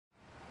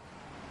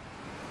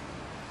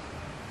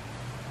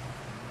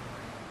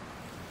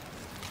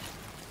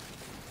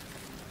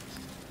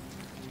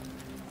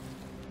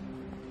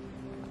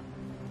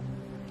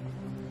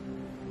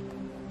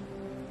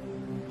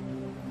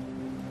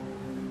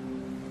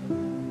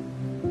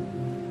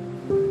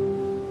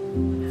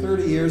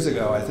years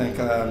ago, I think,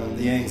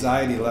 the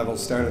anxiety level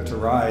started to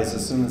rise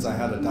as soon as I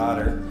had a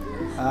daughter.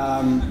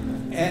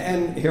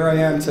 And here I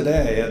am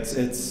today.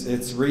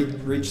 It's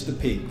reached the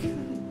peak.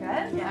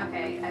 Good? Yeah.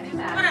 Okay, I think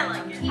that. But I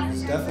like it.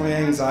 There's definitely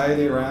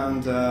anxiety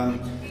around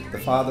the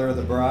father of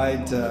the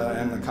bride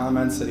and the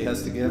comments that he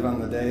has to give on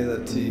the day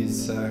that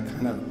he's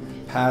kind of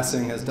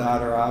passing his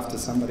daughter off to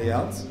somebody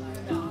else.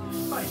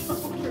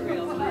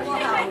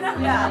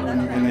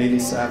 In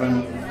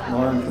 '87,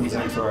 Lauren comes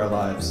into our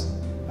lives.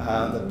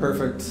 The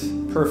perfect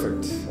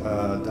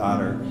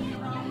daughter.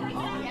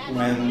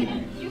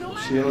 When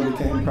Sheila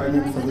became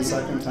pregnant for the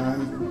second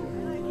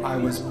time, I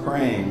was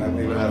praying that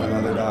we would have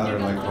another daughter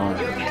like Lauren.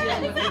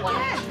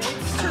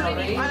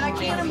 I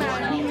can't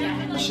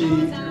imagine.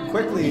 She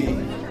quickly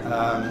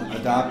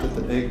adopted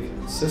the big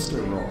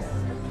sister role.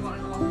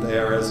 They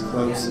are as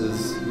close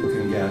as you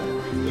can get.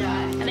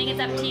 I think it's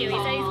up to you. He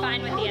said he's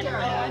fine with the other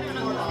one.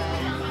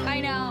 I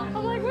know.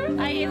 I'm like, what?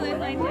 I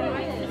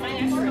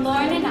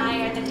Lauren and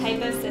I are the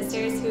type of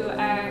sisters who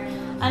are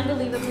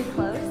unbelievably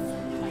close.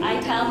 I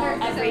tell her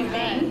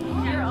everything.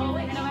 You're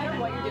always, no matter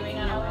what you're doing,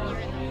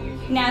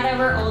 Now that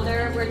we're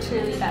older, we're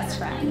truly best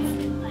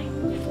friends.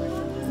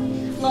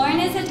 Lauren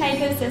is the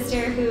type of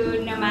sister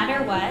who, no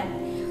matter what,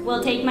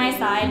 will take my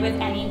side with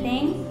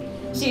anything.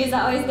 She is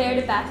always there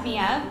to back me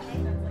up.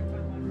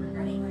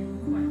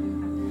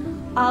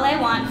 All I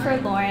want for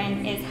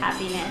Lauren is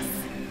happiness.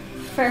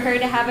 For her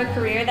to have a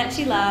career that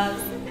she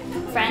loves,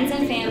 friends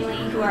and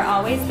family who are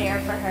always there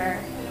for her,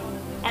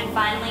 and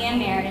finally a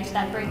marriage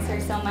that brings her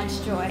so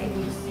much joy.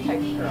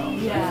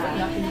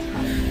 Yeah.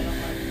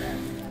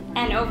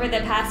 And over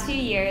the past few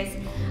years,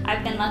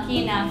 I've been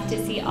lucky enough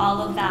to see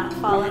all of that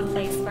fall in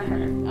place for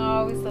her.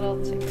 Oh, his little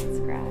chicken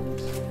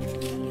scratch.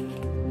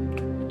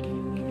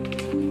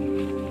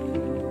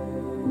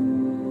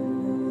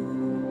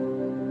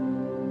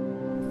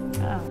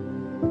 Oh.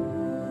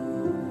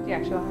 Do you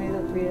actually want me to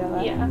read it out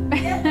loud? Yeah.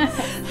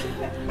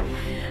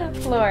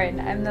 Lauren,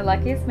 I'm the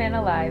luckiest man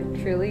alive.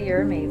 Truly,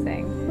 you're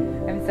amazing.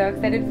 I'm so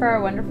excited for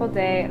our wonderful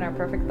day and our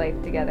perfect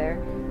life together.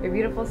 You're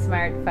beautiful,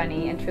 smart,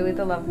 funny, and truly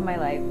the love of my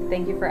life.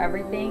 Thank you for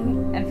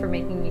everything and for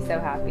making me so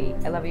happy.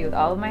 I love you with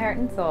all of my heart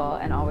and soul,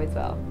 and always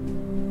will.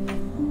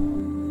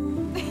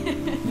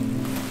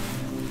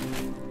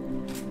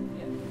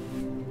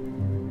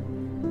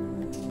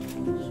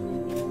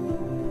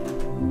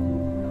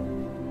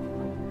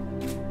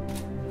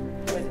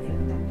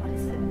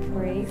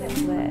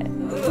 Bracelet.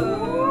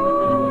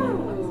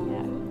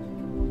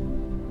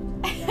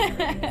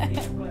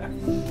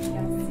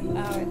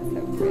 Oh, it's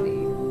so pretty.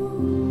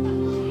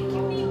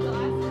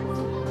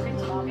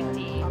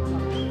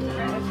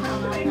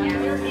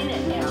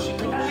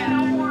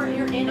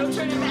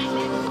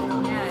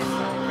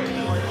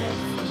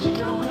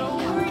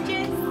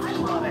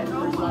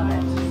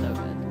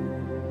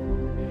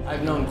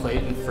 I've known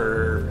Clayton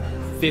for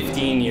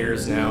 15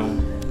 years now.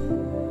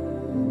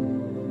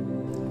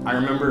 I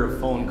remember a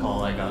phone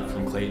call I got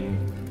from Clayton.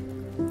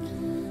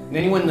 And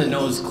anyone that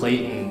knows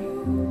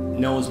Clayton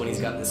knows when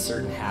he's got this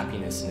certain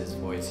happiness in his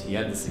voice. He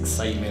had this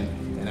excitement,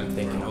 and I'm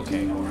thinking,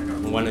 okay,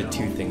 one of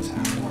two things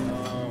happened.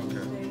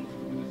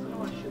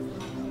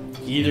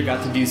 He either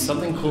got to do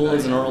something cool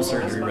as an oral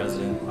surgery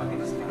resident,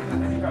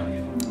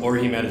 or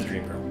he met his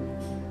dream girl.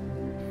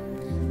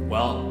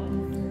 Well,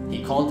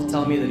 he called to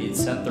tell me that he had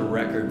set the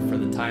record for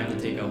the time to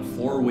take out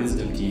 4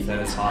 wisdom teeth at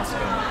his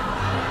hospital.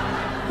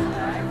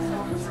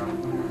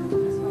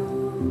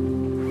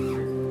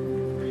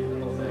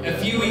 A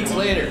few weeks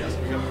later,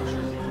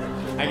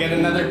 I get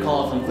another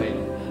call from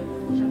Clayton.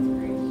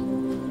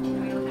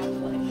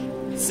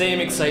 Same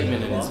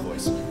excitement in his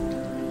voice.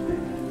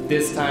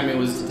 This time it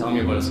was to tell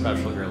me about a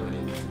special girl that he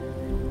knew.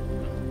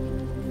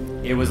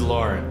 It was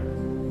Lauren.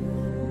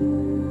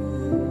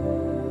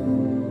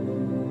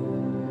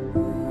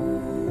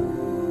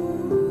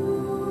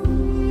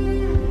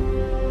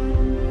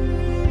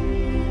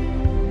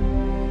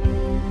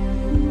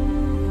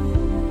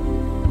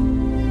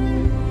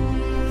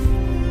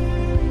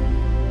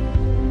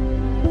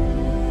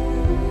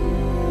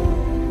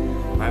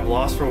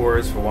 Lost for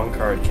words for one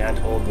card can't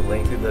hold the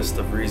lengthy list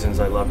of reasons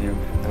I love you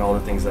and all the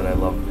things that I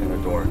love and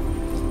adore.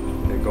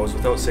 It goes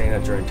without saying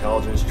that your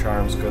intelligence,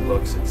 charms, good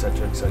looks,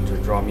 etc.,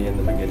 draw me in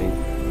the beginning,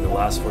 and the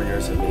last 4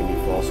 years have made me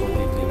fall so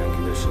deeply and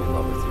unconditionally in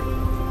love with you.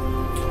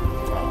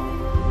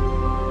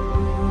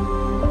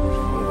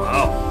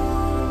 Wow.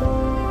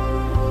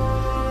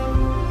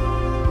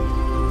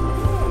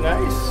 Oh,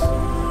 nice.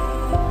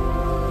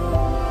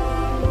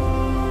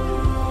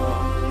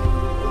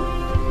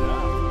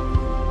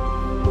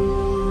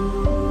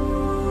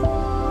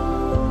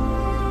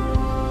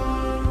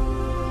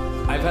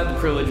 I've had the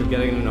privilege of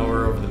getting to know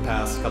her over the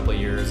past couple of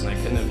years, and I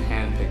couldn't have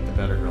handpicked a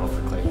better girl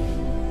for Clayton.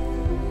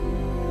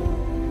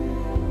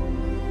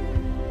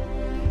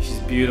 She's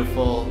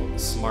beautiful,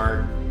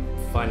 smart,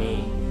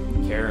 funny,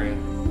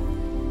 caring.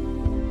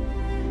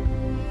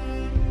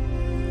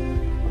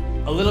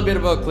 A little bit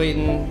about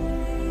Clayton.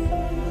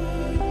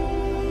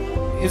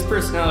 His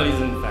personality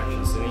is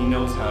infectious, and he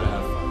knows how to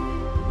have fun.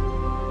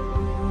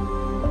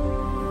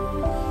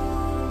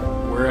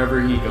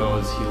 wherever he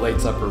goes, he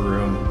lights up a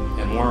room,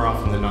 and more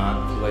often than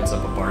not, he lights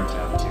up a bar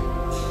tab too.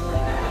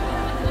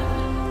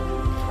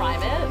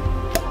 Private?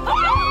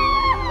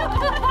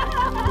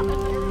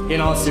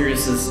 In all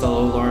seriousness,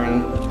 though,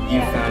 Lauren, you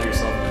found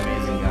yourself an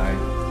amazing guy.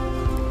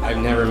 I've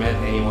never met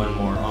anyone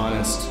more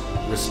honest,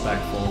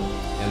 respectful,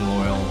 and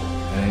loyal,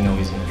 and I know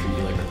he's going to treat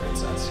you like a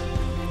princess.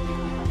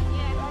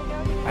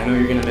 I know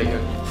you're going to make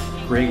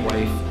a great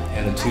wife,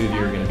 and the two of you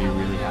are going to be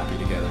really happy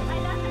together.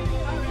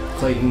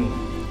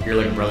 Clayton, you're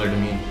like a brother to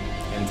me,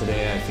 and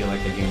today I feel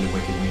like I gained a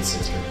wicked new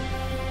sister.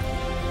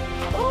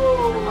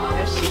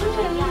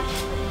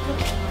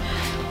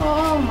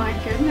 Oh my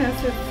goodness,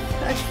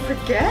 I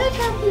forget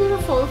how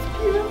beautiful. It's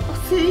beautiful.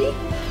 See?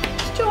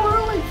 It's too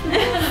early for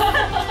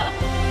this.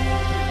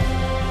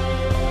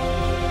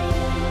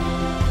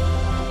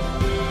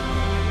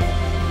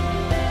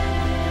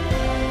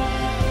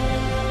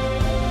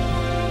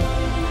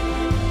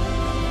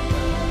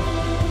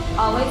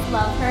 Always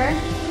love her,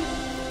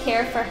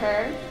 care for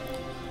her,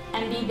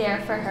 and be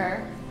there for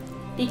her,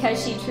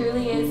 because she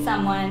truly is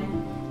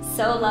someone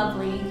so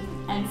lovely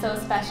and so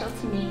special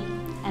to me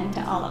and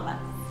to all of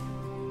us.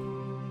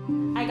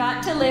 I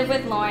got to live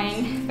with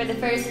Lauren for the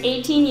first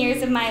 18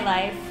 years of my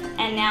life,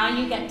 and now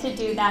you get to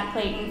do that,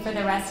 Clayton, for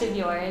the rest of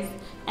yours,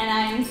 and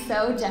I am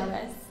so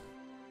jealous.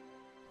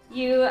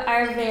 You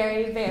are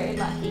very, very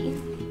lucky.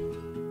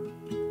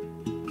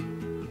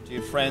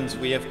 Dear friends,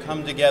 we have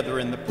come together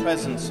in the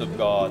presence of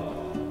God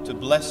to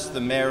bless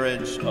the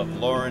marriage of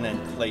Lauren and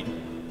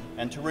Clayton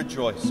and to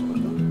rejoice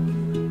with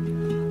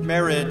them.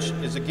 Marriage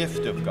is a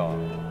gift of God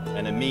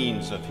and a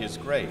means of His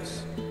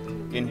grace,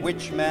 in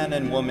which man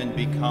and woman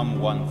become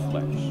one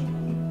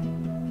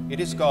flesh. It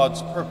is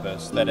God's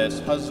purpose that as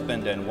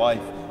husband and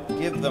wife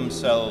give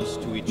themselves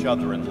to each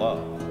other in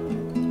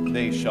love,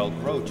 they shall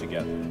grow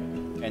together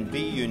and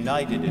be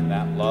united in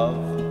that love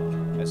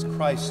as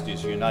Christ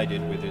is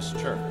united with His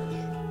church.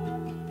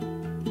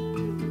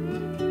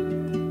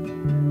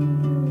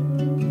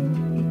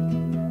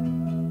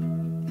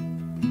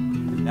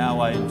 Now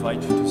I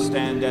invite you to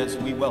stand as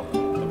we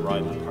welcome the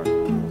bridal party.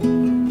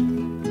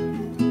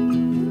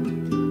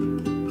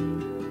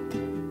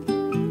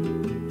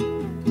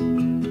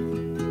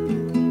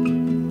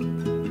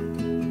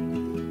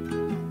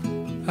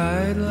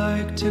 I'd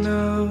like to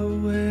know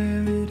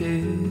where it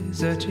is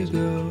that you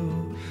go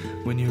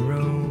when you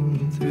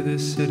roam through the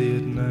city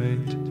at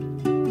night.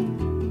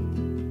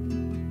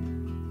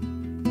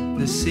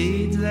 The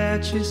seeds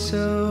that you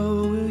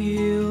sow will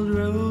yield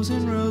rows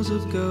and rows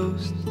of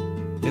ghosts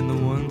in the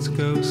once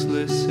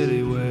ghostless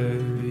city where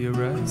you're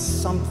right.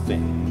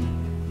 Something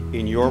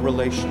in your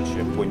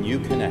relationship when you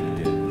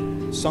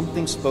connected,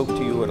 something spoke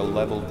to you at a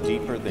level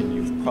deeper than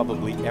you've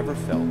probably ever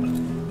felt,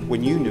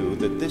 when you knew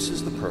that this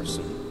is the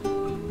person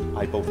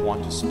I both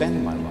want to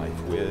spend my life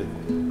with,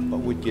 but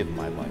would give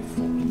my life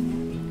for.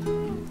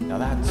 Now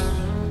that's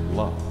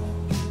love.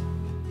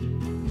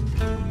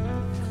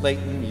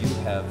 Clayton, you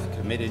have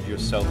committed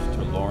yourself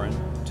to Lauren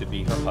to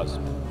be her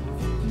husband,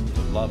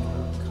 to love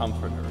her,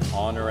 comfort her,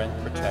 honor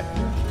and protect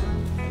her,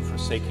 and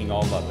forsaking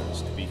all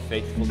others, to be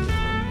faithful to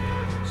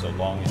her, so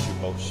long as you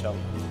both shall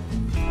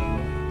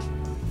live.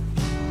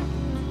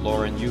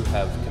 Lauren, you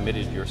have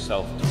committed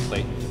yourself to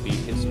Clayton to be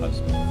his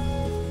husband.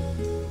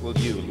 Will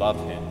you love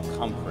him,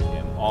 comfort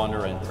him,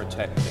 honor and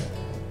protect him,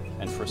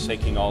 and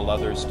forsaking all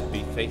others, to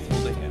be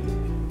faithful to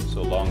him,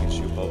 so long as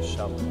you both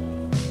shall live?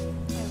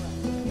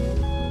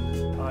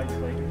 I,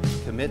 Clayton,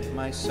 commit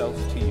myself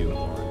to you,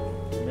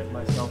 Lauren, commit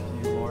myself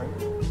to you, Lauren,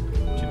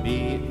 to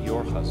be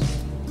your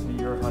husband, to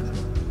be your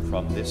husband,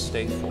 from this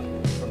day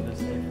forward, from this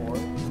day forward,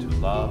 to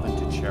love and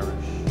to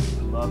cherish,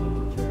 to love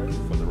and to cherish,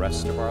 for the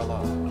rest of our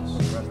lives,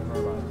 for the rest of our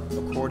lives,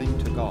 according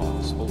to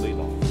God's holy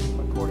law.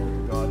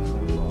 according to God's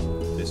holy law.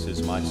 This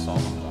is my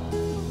solemn vow.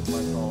 This is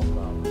my solemn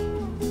vow.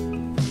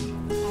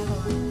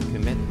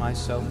 Commit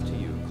myself to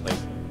you,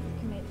 Clayton,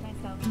 Commit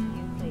myself to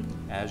you,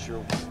 Clayton, as your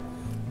wife,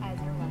 as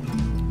your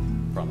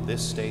wife, from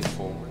this day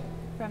forward,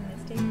 from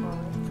this day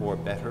forward, for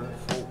better,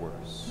 for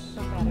worse,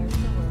 for better,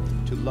 for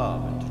worse, to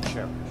love and to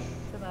cherish,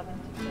 to love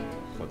and to cherish,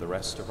 for the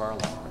rest of our for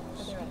the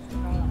lives, rest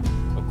of our lives,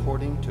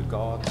 according to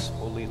God's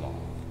holy law.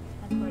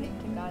 according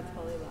to God's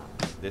holy law.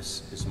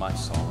 This is my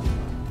solemn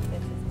vow.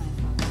 This is my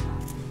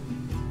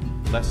solemn vow.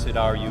 Blessed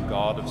are you,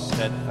 God of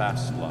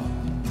steadfast love,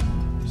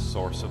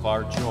 source of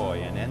our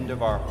joy and end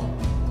of our hope.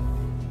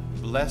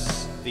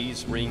 Bless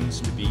these rings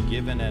to be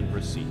given and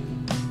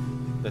received,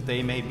 that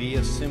they may be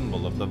a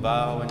symbol of the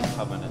vow and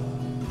covenant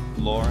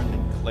Lauren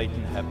and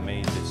Clayton have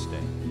made this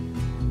day.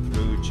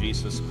 Through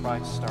Jesus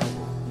Christ our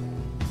Lord.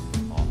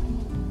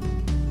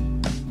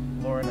 Amen.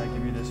 Lauren, I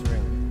give you this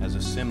ring As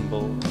a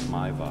symbol of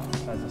my vow,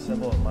 as a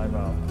symbol of my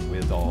vow,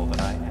 with all that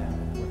I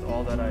am, with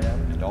all that I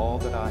am and all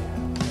that I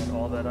have, and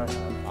all that I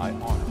have, I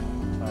honor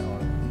I honor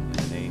in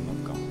the name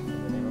of God.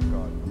 in the name of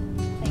God.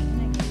 Clayton,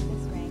 I give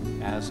this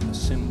ring As a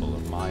symbol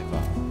of my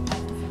vow,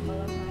 as a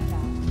symbol of my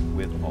vow,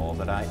 with all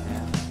that I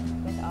am,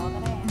 with all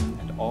that I am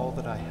and all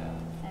that I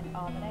have, and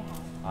all that I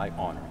have, I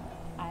honor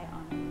I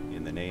honor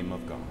in the name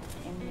of God.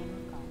 in the name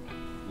of God.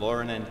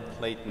 Lauren and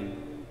Clayton,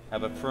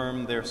 have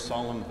affirmed their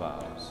solemn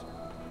vows,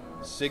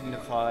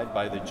 signified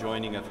by the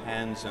joining of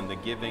hands and the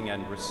giving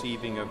and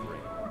receiving of ring.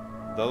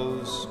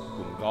 Those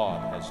whom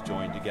God has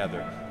joined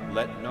together,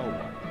 let no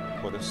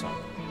one put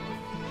asunder.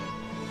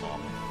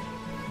 Amen.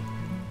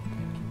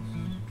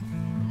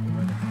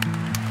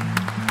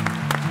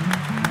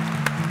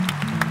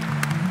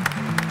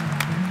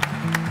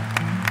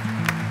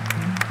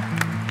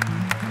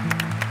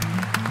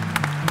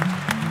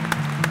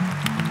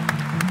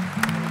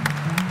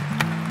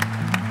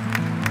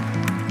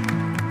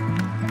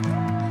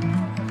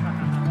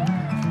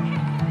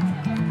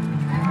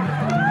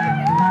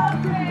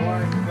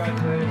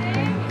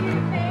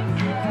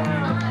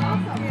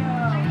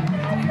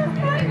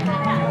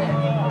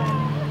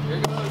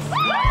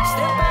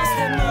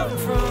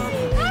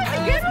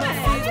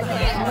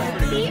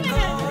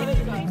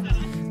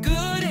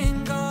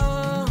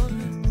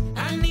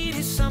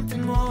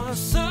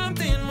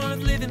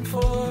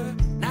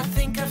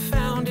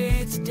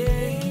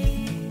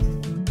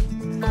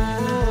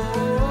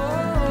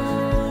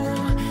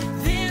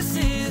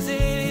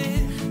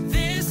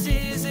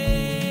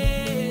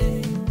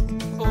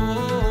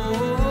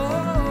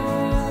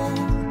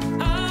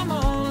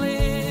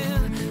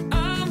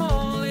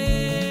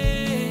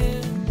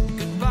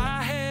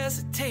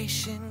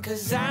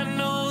 Cause I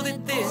know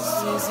that this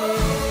is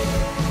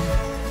it.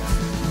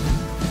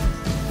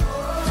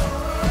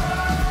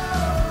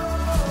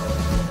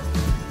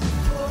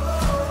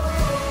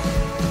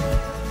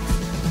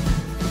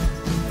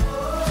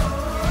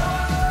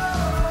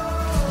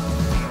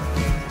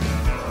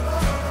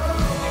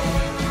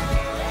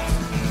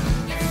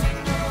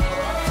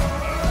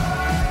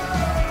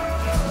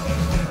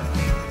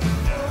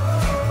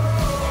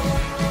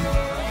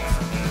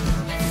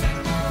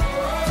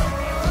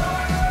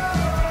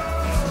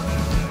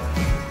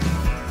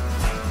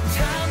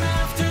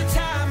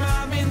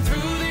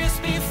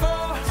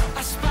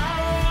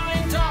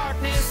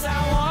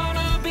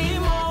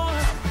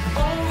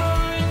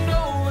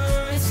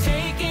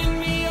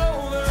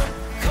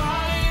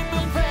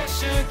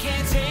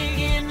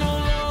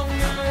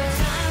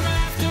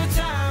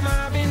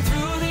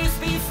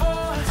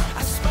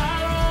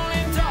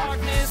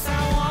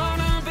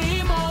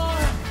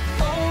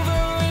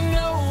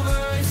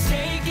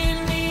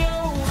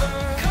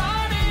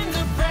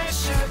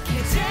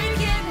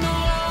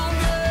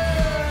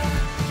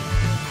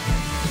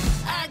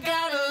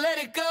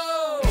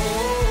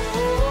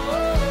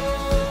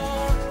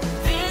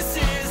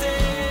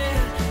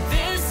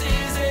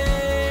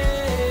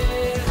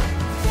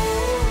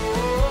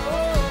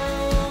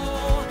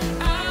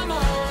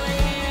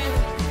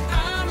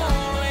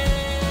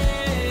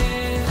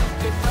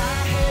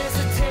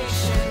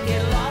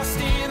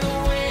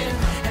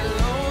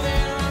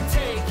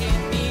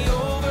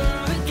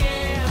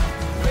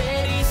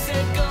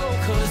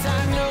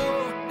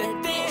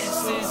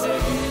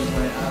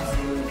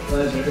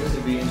 Pleasure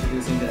to be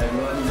introducing to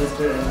everyone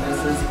Mr. and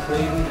Mrs.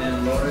 Clayton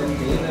and Lauren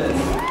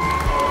Davis.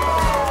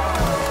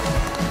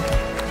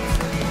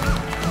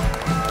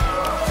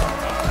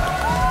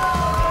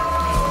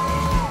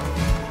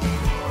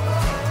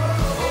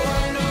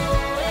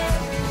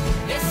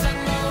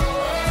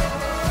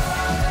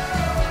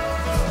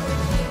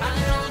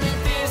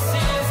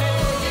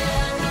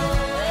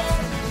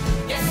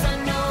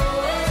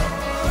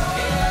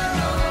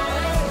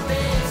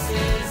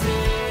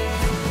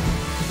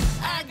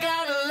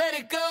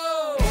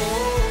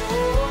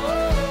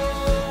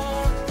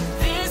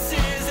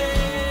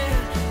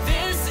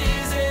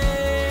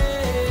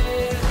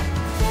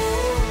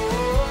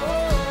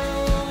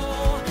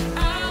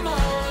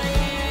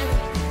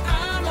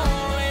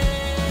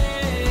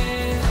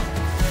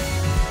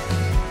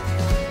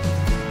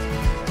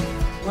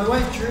 My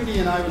wife Trudy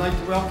and I would like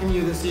to welcome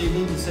you this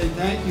evening to say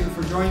thank you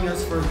for joining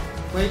us for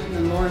Clayton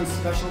and Lauren's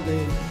special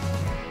day.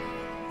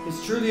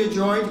 It's truly a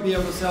joy to be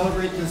able to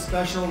celebrate this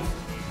special,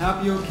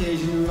 happy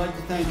occasion, and we'd like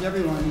to thank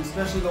everyone,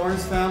 especially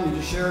Lauren's family,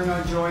 for sharing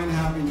our joy and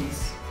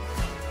happiness.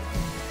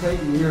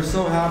 Clayton, we are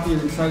so happy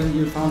and excited that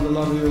you have found the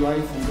love of your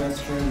life and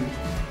best friend.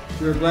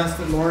 We are blessed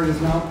that Lauren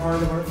is now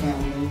part of our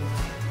family.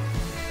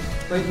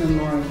 Clayton and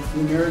Lauren,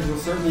 your marriage will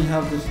certainly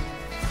have this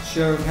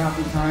share of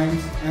happy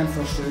times and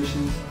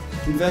frustrations.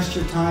 Invest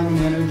your time and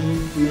energy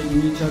in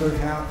making each other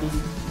happy,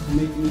 in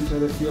making each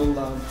other feel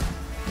loved,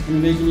 and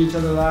in making each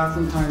other laugh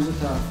when times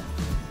are tough.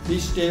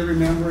 Each day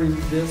remembering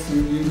this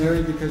and that you're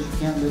married because you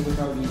can't live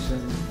without each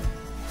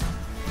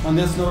other. On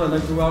this note, I'd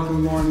like to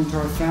welcome Lauren into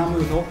our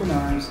family with open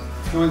arms,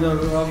 knowing that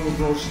our love will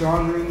grow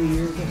stronger in the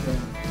years ahead.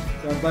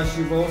 God bless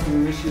you both, and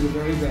we wish you the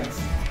very best.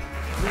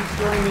 Please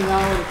join me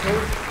now with a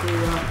toast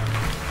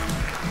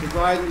to the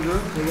bride and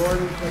groom, to Lauren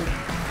and Clayton.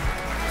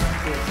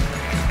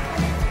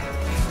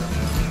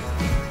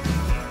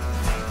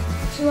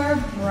 To our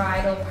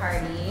bridal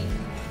party,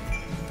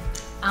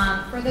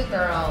 for the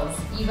girls,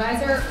 you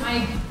guys are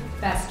my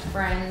best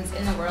friends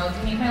in the world.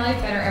 You make my life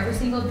better every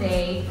single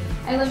day.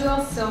 I love you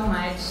all so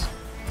much.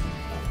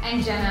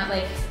 And Jenna,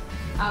 like,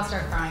 I'll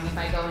start crying if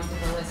I go into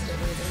the list of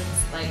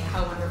reasons, like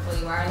how wonderful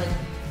you are. Like,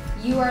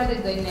 you are the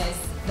goodness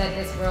that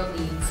this world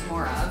needs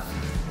more of.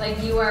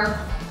 Like, you are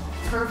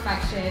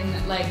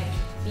perfection. Like,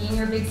 being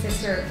your big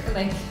sister,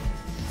 like,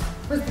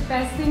 was the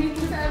best thing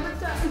you've ever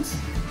done.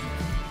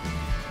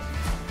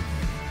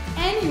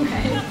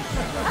 Anyway.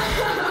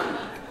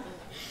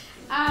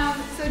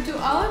 So to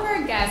all of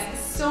our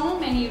guests, so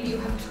many of you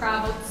have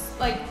traveled,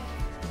 like,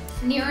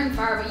 near and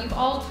far, but you've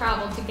all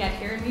traveled to get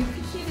here, and we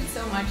appreciate it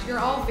so much. You're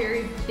all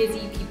very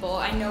busy people,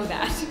 I know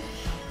that.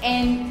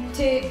 And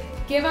to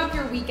give up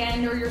your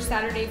weekend or your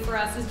Saturday for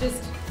us is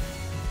just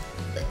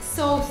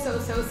so, so,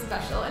 so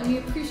special, and we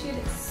appreciate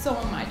it so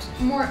much,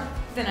 more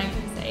than I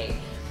can say.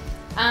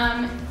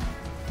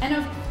 And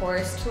of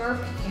course, to our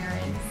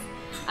parents,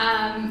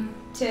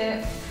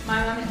 to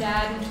my mom and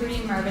dad, and Trudy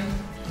and Marvin,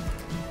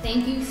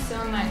 thank you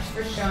so much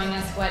for showing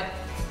us what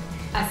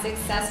a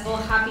successful,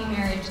 happy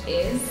marriage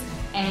is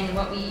and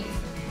what we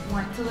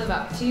want to live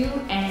up to.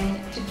 And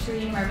to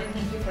Trudy and Marvin,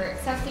 thank you for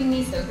accepting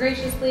me so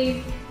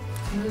graciously.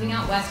 Moving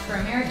out west for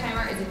a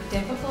Maritimer is a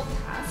difficult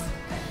task,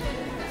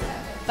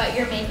 but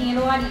you're making it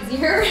a lot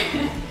easier.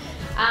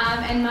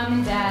 And Mom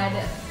and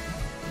Dad,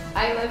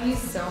 I love you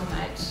so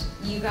much.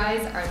 You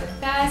guys are the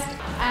best.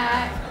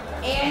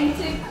 And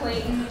to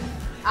Clayton,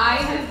 I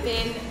have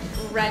been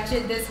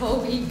wretched this whole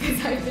week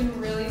because I've been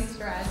really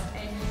stressed,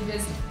 and you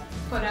just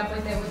put up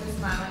with it with a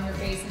smile on your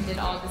face and did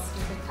all the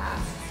stupid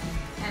tasks.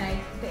 And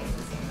I thank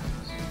you so much.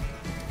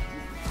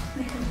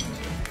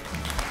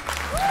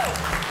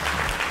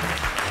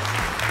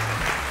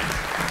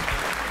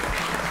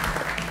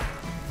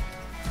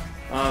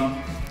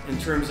 In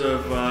terms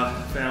of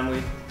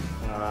family,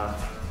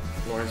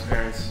 Lauren's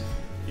parents,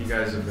 you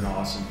guys have been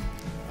awesome.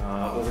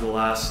 Over the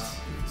last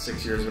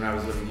 6 years when I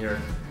was living here,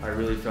 I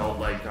really felt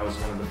like I was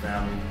one of the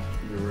family.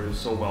 You were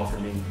so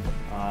welcoming.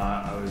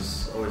 I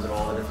was always at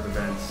all the different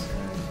events,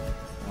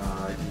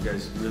 and you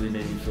guys really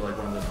made me feel like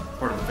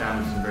part of the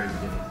family from the very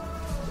beginning.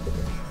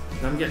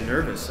 And I'm getting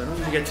nervous. I don't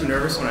need to get too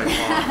nervous when I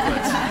talk,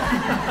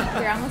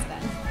 but... You're almost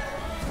done.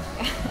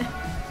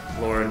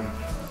 Lauren,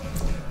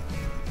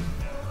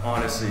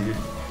 honestly,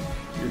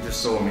 you're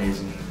just so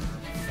amazing.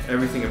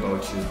 Everything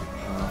about you,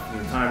 from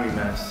the time we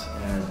met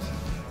and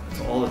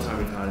to all the time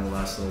we've had in the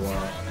last little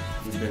while,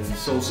 you've been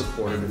so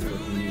supportive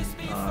with me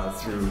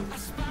through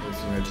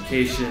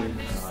education,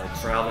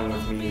 traveling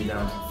with me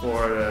down to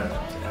Florida,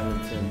 to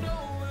Edmonton,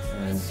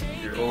 and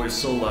you're always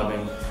so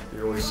loving,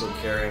 you're always so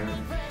caring,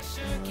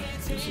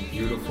 you're so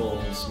beautiful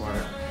and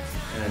smart,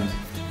 and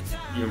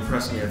you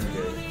impress me every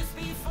day.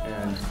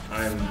 And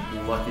I'm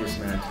the luckiest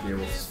man to be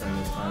able to spend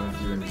this time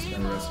with you and to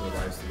spend the rest of our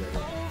lives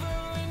together.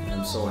 And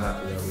I'm so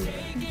happy that we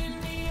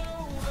are.